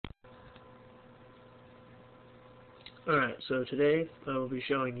Alright, so today I will be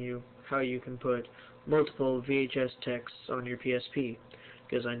showing you how you can put multiple VHS texts on your PSP,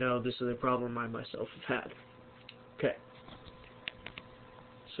 because I know this is a problem I myself have had. Okay,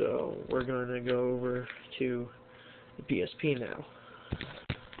 so we're going to go over to the PSP now.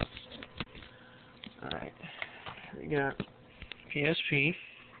 Alright, we got PSP.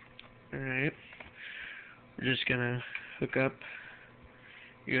 Alright, we're just going to hook up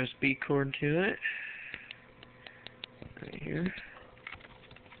USB cord to it. Right here.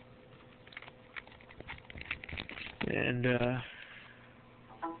 And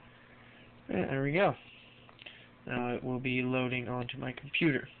there we go. Now it will be loading onto my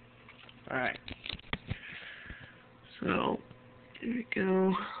computer. Alright. So, here we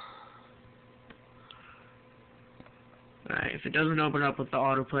go. Alright, if it doesn't open up with the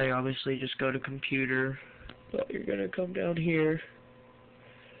autoplay, obviously just go to computer. But you're gonna come down here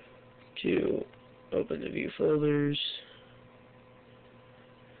to open the view folders.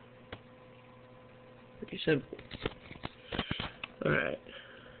 Pretty simple. Alright.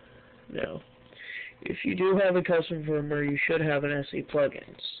 Now, if you do have a custom firmware, you should have an SE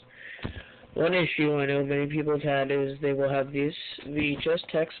plugins. One issue I know many people have had is they will have this VHS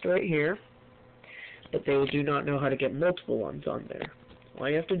text right here, but they do not know how to get multiple ones on there. All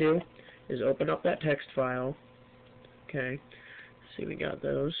you have to do is open up that text file. Okay. See, we got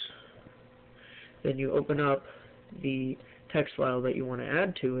those. Then you open up the text file that you want to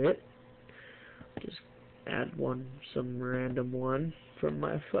add to it. Just add some random one from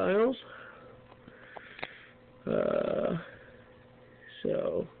my files.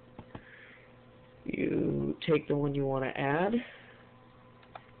 So you take the one you want to add,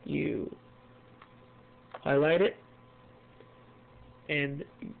 you highlight it, and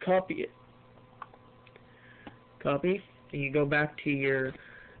copy it. Copy, and you go back to your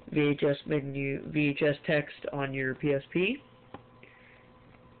VHS menu, VHS text on your PSP,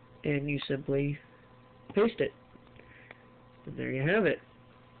 and you simply paste it. And there you have it.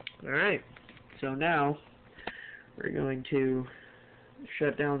 Alright, so now we're going to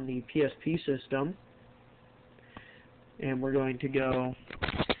shut down the PSP system, and we're going to go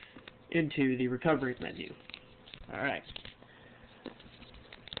into the recovery menu. Alright.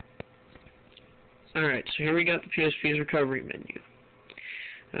 Alright, so here we got the PSP's recovery menu.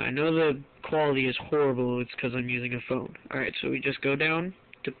 Now, I know the quality is horrible, it's because I'm using a phone. Alright, so we just go down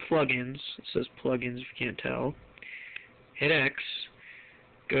to plugins. It says plugins if you can't tell. Hit X.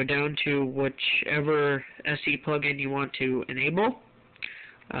 Go down to whichever SE plugin you want to enable.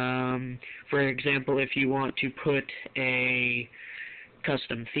 For example, if you want to put a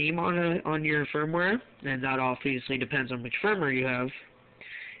custom theme on your firmware, and that obviously depends on which firmware you have.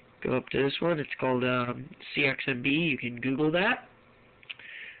 Go up to this one. It's called CXMB. You can Google that,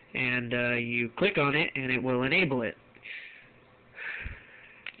 and you click on it, and it will enable it.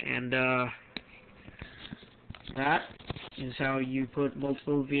 And that is how you put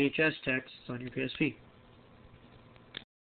multiple VHS texts on your PSP.